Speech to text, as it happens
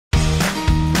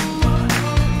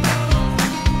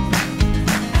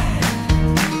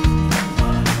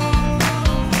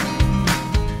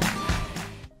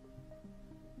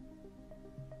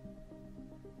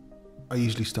I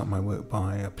usually start my work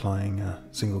by applying a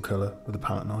single colour with a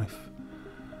palette knife,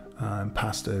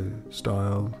 pasto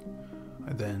style.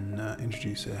 I then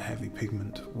introduce a heavy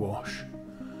pigment wash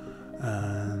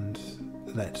and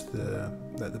let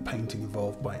the painting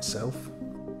evolve by itself.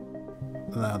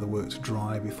 Allow the work to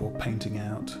dry before painting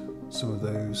out some of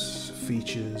those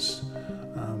features,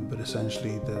 but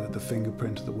essentially the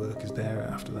fingerprint of the work is there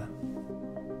after that.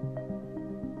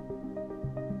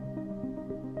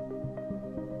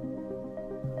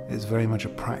 It's very much a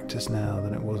practice now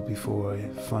than it was before. I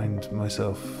find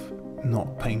myself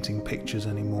not painting pictures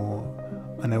anymore.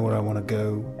 I know where I want to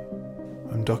go.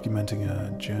 I'm documenting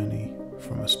a journey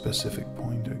from a specific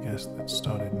point, I guess, that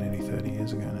started nearly 30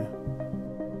 years ago now.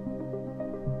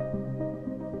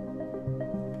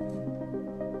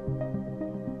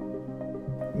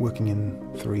 Working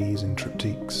in threes and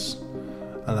triptychs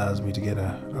allows me to get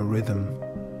a rhythm,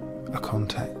 a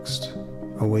context,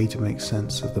 a way to make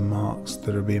sense of the marks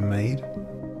that are being made.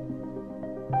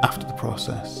 After the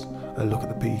process, I look at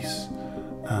the piece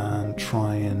and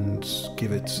try and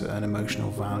give it an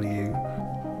emotional value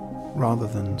rather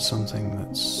than something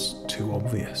that's too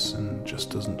obvious and just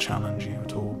doesn't challenge you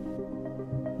at all.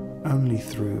 Only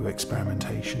through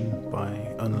experimentation, by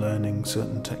unlearning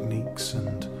certain techniques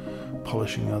and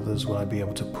polishing others, will I be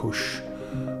able to push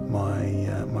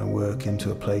my work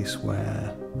into a place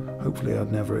where hopefully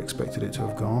I'd never expected it to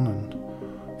have gone,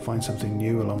 and find something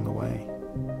new along the way.